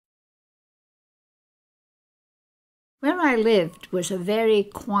Where I lived was a very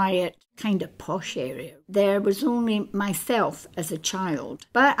quiet, kind of posh area. There was only myself as a child,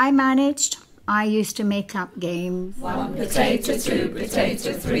 but I managed. I used to make up games. 1 potato, 2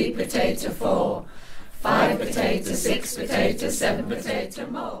 potato, 3 potato, 4, 5 potato, 6 potato, 7 potato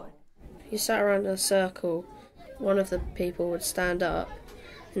more. You sat around in a circle, one of the people would stand up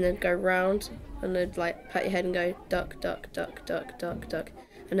and then go round and they'd like pat your head and go duck, duck, duck, duck, duck, duck.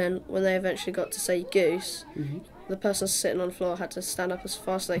 And then when they eventually got to say goose, the person sitting on the floor had to stand up as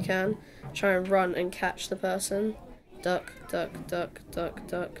fast as they can, try and run and catch the person. Duck, duck, duck, duck,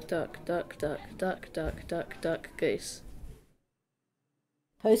 duck, duck, duck, duck, duck, duck, duck, duck, goose.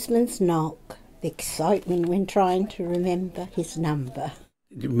 Postman's knock, the excitement when trying to remember his number.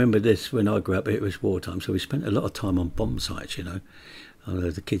 You remember this, when I grew up, it was wartime, so we spent a lot of time on bomb sites, you know. I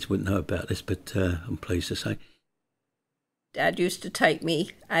know the kids wouldn't know about this, but I'm pleased to say. Dad used to take me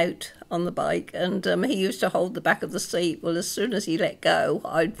out on the bike and he used to hold the back of the seat. Well, as soon as he let go,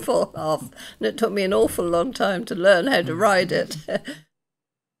 I'd fall off. And it took me an awful long time to learn how to ride it.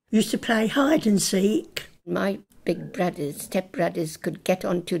 Used to play hide and seek. My big brothers, stepbrothers, could get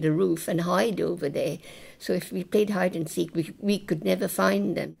onto the roof and hide over there. So if we played hide and seek, we could never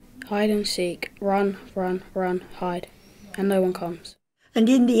find them. Hide and seek, run, run, run, hide, and no one comes. And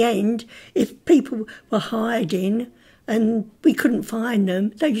in the end, if people were hiding and we couldn't find them,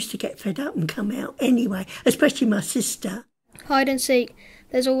 they used to get fed up and come out anyway, especially my sister. Hide and seek,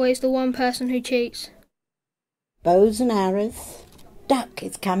 there's always the one person who cheats. Bows and arrows, duck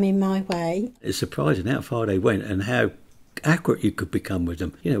is coming my way. It's surprising how far they went and how accurate you could become with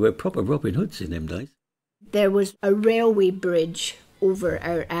them. You know, we're proper Robin Hoods in them days. There was a railway bridge over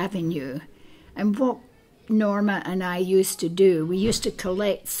our avenue, and what Norma and I used to do, we used to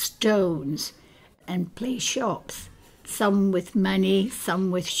collect stones and play shops, some with money,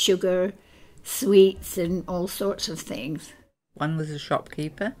 some with sugar, sweets and all sorts of things. One was a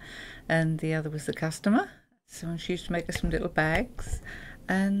shopkeeper and the other was the customer. So she used to make us some little bags,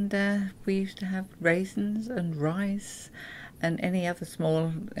 and we used to have raisins and rice and any other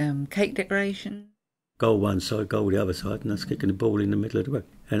small cake decoration. Goal one side, goal the other side, and us kicking the ball in the middle of the road.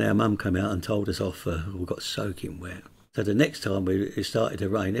 And our mum came out and told us off, we got soaking wet. So the next time it started to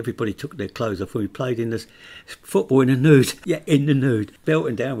rain, everybody took their clothes off. We played in this football in the nude. Yeah, in the nude.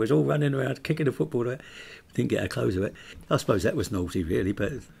 Belting down, we was all running around, kicking the football away. Didn't get our clothes wet. I suppose that was naughty, really,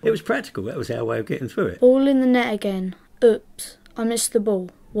 but it was practical. That was our way of getting through it. Ball in the net again. Oops, I missed the ball.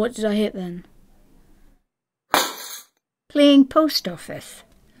 What did I hit then? Playing post office.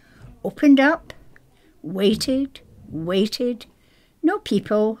 Opened up, waited, no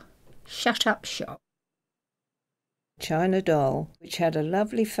people, shut up shop. China doll, which had a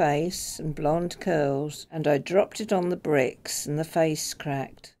lovely face and blonde curls, and I dropped it on the bricks and the face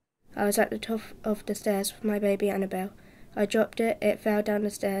cracked. I was at the top of the stairs with my baby Annabelle. I dropped it, it fell down the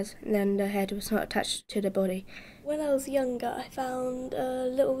stairs, and then the head was not attached to the body. When I was younger, I found a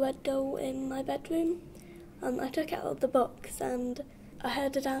little red doll in my bedroom. I took it out of the box and I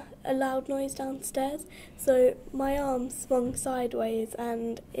heard a loud noise downstairs, so my arm swung sideways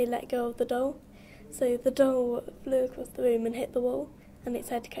and it let go of the doll. So the doll flew across the room and hit the wall, and its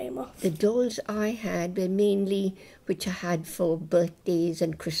head came off. The dolls I had were mainly which I had for birthdays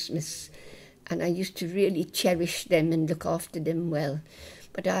and Christmas, and I used to really cherish them and look after them well.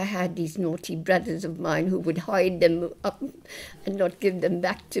 But I had these naughty brothers of mine who would hide them up and not give them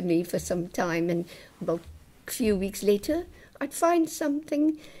back to me for some time, and about a few weeks later I'd find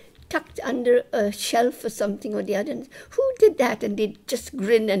something tucked under a shelf or something or the other, and who did that? And they'd just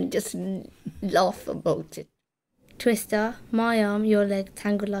grin and just laugh about it. Twister, my arm, your leg,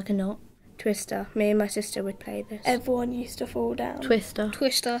 tangled like a knot. Twister, me and my sister would play this. Everyone used to fall down.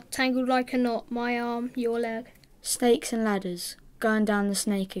 Twister, tangled like a knot, my arm, your leg. Snakes and ladders, going down the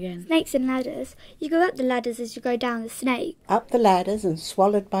snake again. Snakes and ladders, you go up the ladders as you go down the snake. Up the ladders and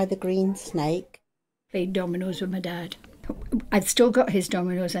swallowed by the green snake. Played dominoes with my dad. I've still got his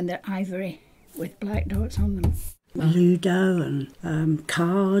dominoes, and they're ivory with black dots on them. Ludo and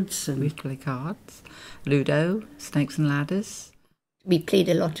cards. We play cards, Ludo, snakes and ladders. We played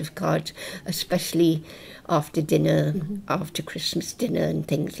a lot of cards, especially after dinner, after Christmas dinner and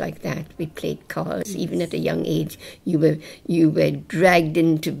things like that. We played cards. Even at a young age, you were dragged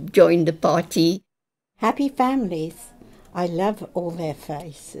in to join the party. Happy families. I love all their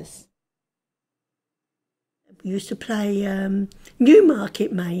faces. We used to play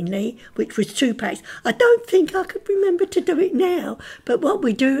Newmarket mainly, which was 2 packs. I don't think I could remember to do it now, but what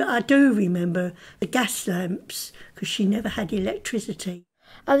we do, I do remember the gas lamps, because she never had electricity.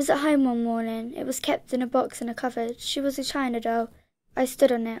 I was at home one morning. It was kept in a box in a cupboard. She was a China doll. I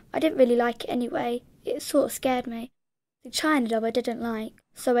stood on it. I didn't really like it anyway. It sort of scared me. The china doll I didn't like,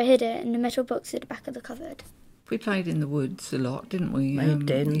 so I hid it in the metal box at the back of the cupboard. We played in the woods a lot, didn't we? Made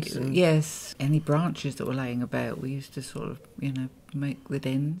dens. Yes, any branches that were laying about, we used to sort of, make the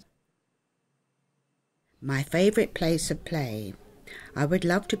dens. My favourite place of play. I would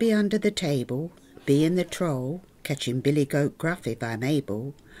love to be under the table, be in the troll, catching billy goat gruff if I'm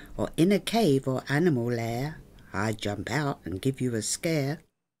able, or in a cave or animal lair. I'd jump out and give you a scare.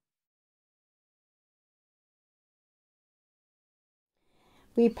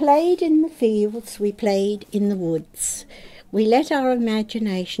 We played in the fields, we played in the woods. We let our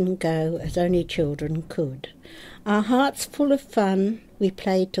imagination go as only children could. Our hearts full of fun, we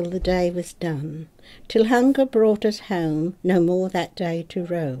played till the day was done, till hunger brought us home, no more that day to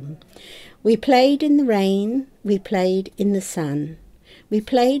roam. We played in the rain, we played in the sun. We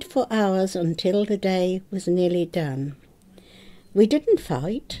played for hours until the day was nearly done. We didn't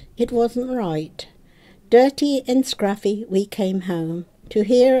fight, it wasn't right. Dirty and scruffy we came home, to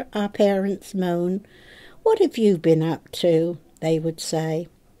hear our parents moan. "What have you been up to?" they would say.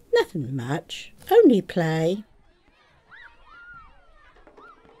 "Nothing much, only play."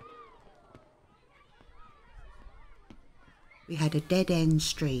 We had a dead-end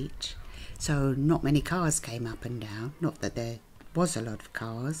street, so not many cars came up and down. Not that there was a lot of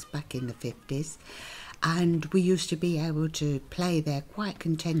cars back in the 50s. And we used to be able to play there quite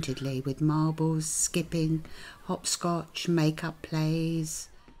contentedly with marbles, skipping, hopscotch, make-up plays.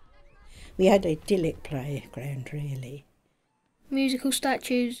 We had an idyllic playground, really. Musical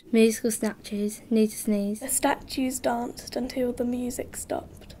statues, need to sneeze. The statues danced until the music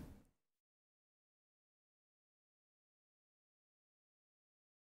stopped.